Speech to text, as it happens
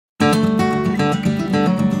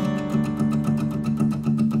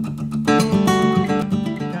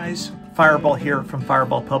Fireball here from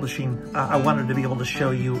Fireball Publishing. I wanted to be able to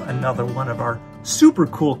show you another one of our super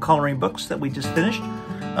cool coloring books that we just finished.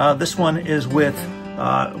 This one is with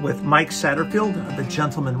Mike Satterfield, the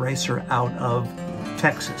Gentleman Racer out of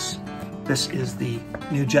Texas. This is the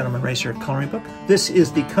new Gentleman Racer coloring book. This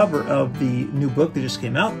is the cover of the new book that just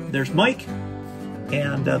came out. There's Mike,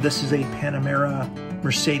 and this is a Panamera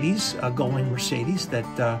Mercedes, a Gullwing Mercedes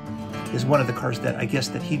that is one of the cars that I guess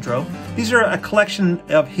that he drove. These are a collection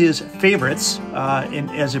of his favorites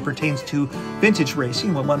as it pertains to vintage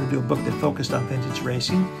racing. We wanted to do a book that focused on vintage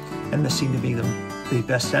racing, and this seemed to be the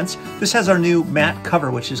best sense. This has our new matte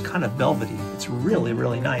cover, which is kind of velvety. It's really,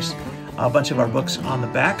 really nice. A bunch of our books on the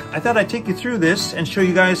back. I thought I'd take you through this and show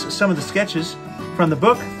you guys some of the sketches from the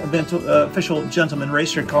book, official Gentleman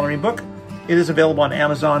Racer coloring book. It is available on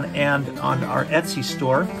Amazon and on our Etsy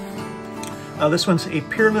store. This one's a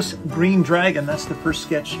Peerless Green Dragon. That's the first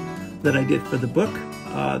sketch that I did for the book.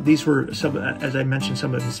 These were, some, as I mentioned,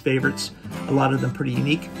 some of his favorites. A lot of them pretty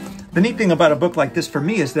unique. The neat thing about a book like this for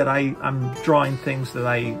me is that I'm drawing things that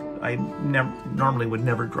I normally would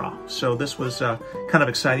never draw. So this was kind of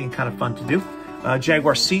exciting, kind of fun to do.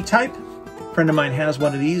 Jaguar C-Type. A friend of mine has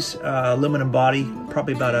one of these. Aluminum body,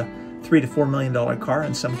 probably about a $3 to $4 million car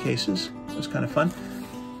in some cases. It was kind of fun.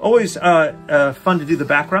 Always fun to do the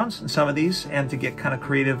backgrounds in some of these and to get kind of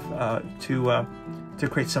creative to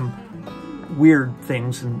create some weird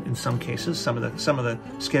things in some cases, some of the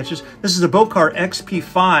sketches. This is a Bocar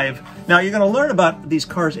XP5. Now you're going to learn about these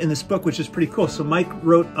cars in this book, which is pretty cool. So Mike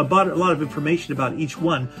wrote about a lot of information about each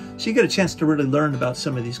one. So you get a chance to really learn about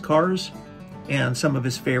some of these cars and some of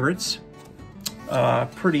his favorites.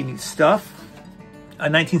 Pretty neat stuff. A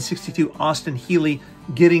 1962 Austin Healey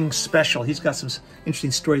Getting Special. He's got some interesting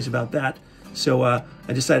stories about that. So I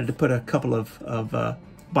decided to put a couple of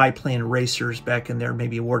biplane racers back in there,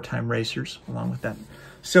 maybe wartime racers along with that.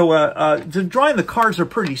 So the drawing the cars are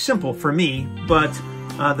pretty simple for me, but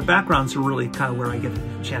the backgrounds are really kind of where I get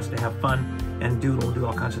a chance to have fun and doodle, do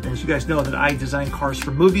all kinds of things. You guys know that I design cars for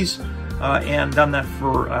movies and done that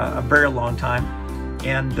for a very long time.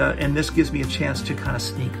 And this gives me a chance to kind of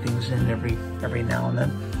sneak things in every now and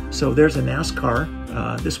then. So there's a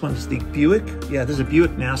NASCAR. This one's the Buick. Yeah, there's a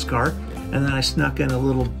Buick NASCAR. And then I snuck in a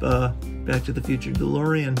little Back to the Future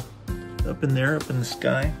DeLorean up in there, up in the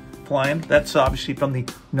sky, flying. That's obviously from the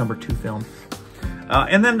 #2 film.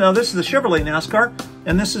 And then this is the Chevrolet NASCAR.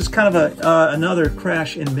 And this is kind of another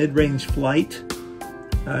crash in mid-range flight.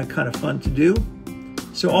 Kind of fun to do.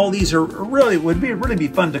 So all these are would really be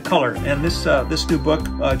fun to color. And this new book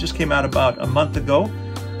just came out about a month ago.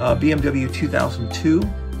 BMW 2002.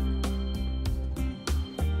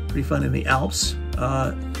 Pretty fun in the Alps.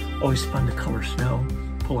 Always fun to color snow.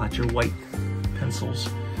 Pull out your white pencils.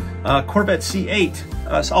 Corvette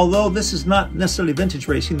C8. So although this is not necessarily vintage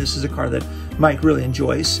racing, this is a car that Mike really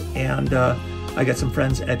enjoys. And I got some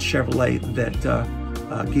friends at Chevrolet that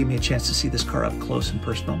gave me a chance to see this car up close and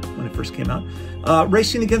personal when it first came out.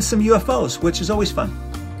 Racing against some UFOs, which is always fun.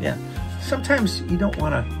 Yeah. Sometimes you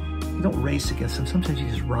don't race against them. Sometimes you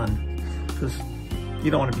just run because you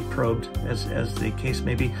don't want to be probed, as the case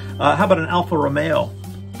may be. How about an Alfa Romeo?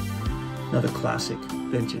 Another classic,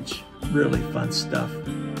 vintage, really fun stuff.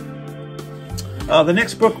 The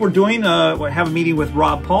next book we're doing, we have a meeting with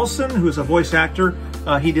Rob Paulson, who is a voice actor.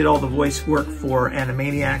 He did all the voice work for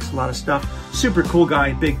Animaniacs, a lot of stuff. Super cool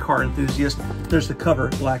guy, big car enthusiast. There's the cover,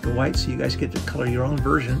 black and white, so you guys get to color your own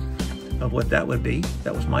version of what that would be.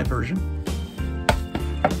 That was my version.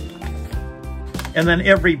 And then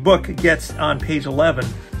every book gets, on page 11,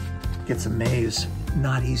 gets a maze.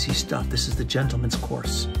 Not easy stuff. This is the gentleman's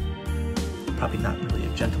course. Probably not really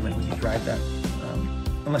a gentleman when you drive that.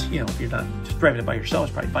 Unless, you know, if you're not just driving it by yourself,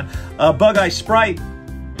 it's probably fun. Bug Eye Sprite.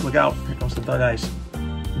 Look out, here comes the bug eyes.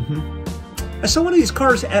 I saw one of these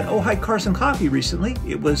cars at Ojai Cars and Coffee recently.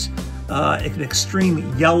 It was an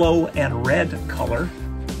extreme yellow and red color.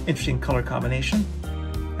 Interesting color combination.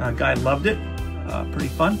 Guy loved it. Pretty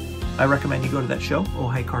fun. I recommend you go to that show,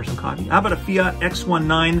 Ojai Cars and Coffee. How about a Fiat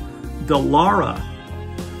X19 Dallara?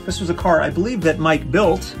 This was a car I believe that Mike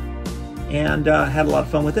built and had a lot of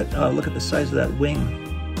fun with it. Look at the size of that wing.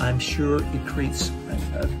 I'm sure it creates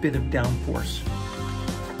a bit of downforce.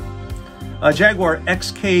 Jaguar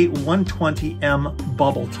XK120M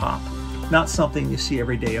Bubble Top. Not something you see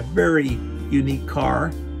every day. A very unique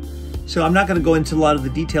car. So I'm not going to go into a lot of the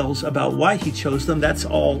details about why he chose them. That's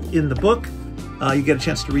all in the book. You get a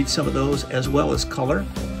chance to read some of those as well as color.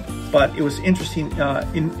 But it was interesting.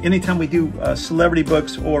 Anytime we do celebrity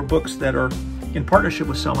books or books that are in partnership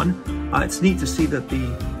with someone, it's neat to see that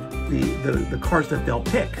the cars that they'll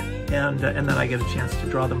pick and then I get a chance to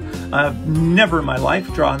draw them. I've never in my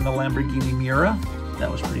life drawn the Lamborghini Miura. That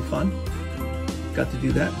was pretty fun. Got to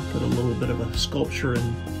do that, put a little bit of a sculpture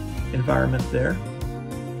and environment there.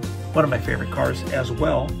 One of my favorite cars as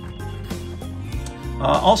well.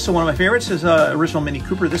 Also, one of my favorites is original Mini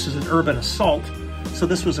Cooper. This is an Urban Assault. So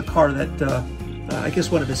this was a car that I guess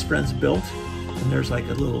one of his friends built. And there's like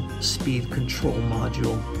a little speed control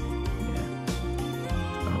module.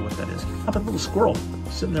 Yeah. I don't know what that is. How about a little squirrel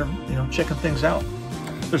sitting there, you know, checking things out.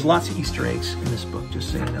 There's lots of Easter eggs in this book,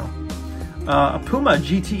 just so you know. A Puma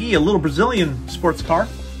GTE, a little Brazilian sports car.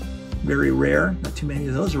 Very rare, not too many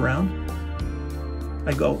of those around.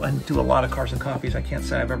 I go and do a lot of cars and coffees. I can't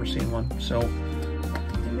say I've ever seen one, so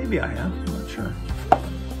maybe I have, I'm not sure.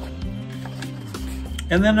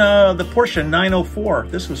 And then the Porsche 904.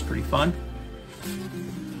 This was pretty fun.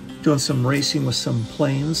 Doing some racing with some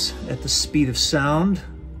planes at the speed of sound.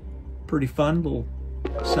 Pretty fun, little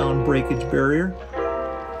sound breakage barrier.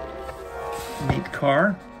 Neat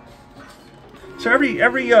car. So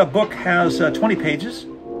every book has 20 pages.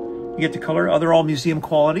 You get to color. They're all museum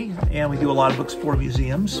quality, and we do a lot of books for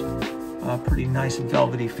museums. Pretty nice and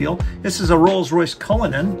velvety feel. This is a Rolls-Royce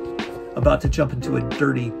Cullinan, about to jump into a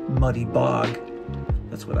dirty, muddy bog.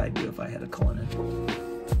 That's what I'd do if I had a Cullinan.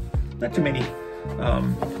 Not too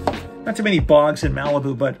many bogs in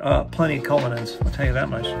Malibu, but plenty of Cullinans. I'll tell you that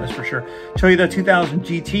much. That's for sure. Toyota 2000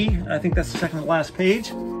 GT. I think that's the second to last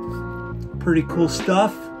page. Pretty cool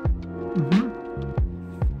stuff.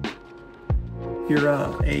 You're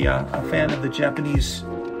a fan of the Japanese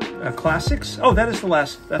classics. Oh, that is the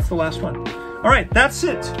last. That's the last one. All right, that's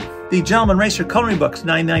it. The Gentleman Racer coloring books,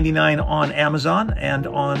 $9.99 on Amazon and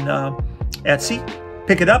on Etsy.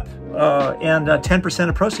 Pick it up, and 10%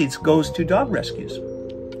 of proceeds goes to dog rescues.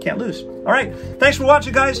 Can't lose. All right, thanks for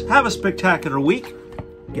watching, guys. Have a spectacular week.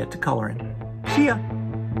 Get to coloring. See ya.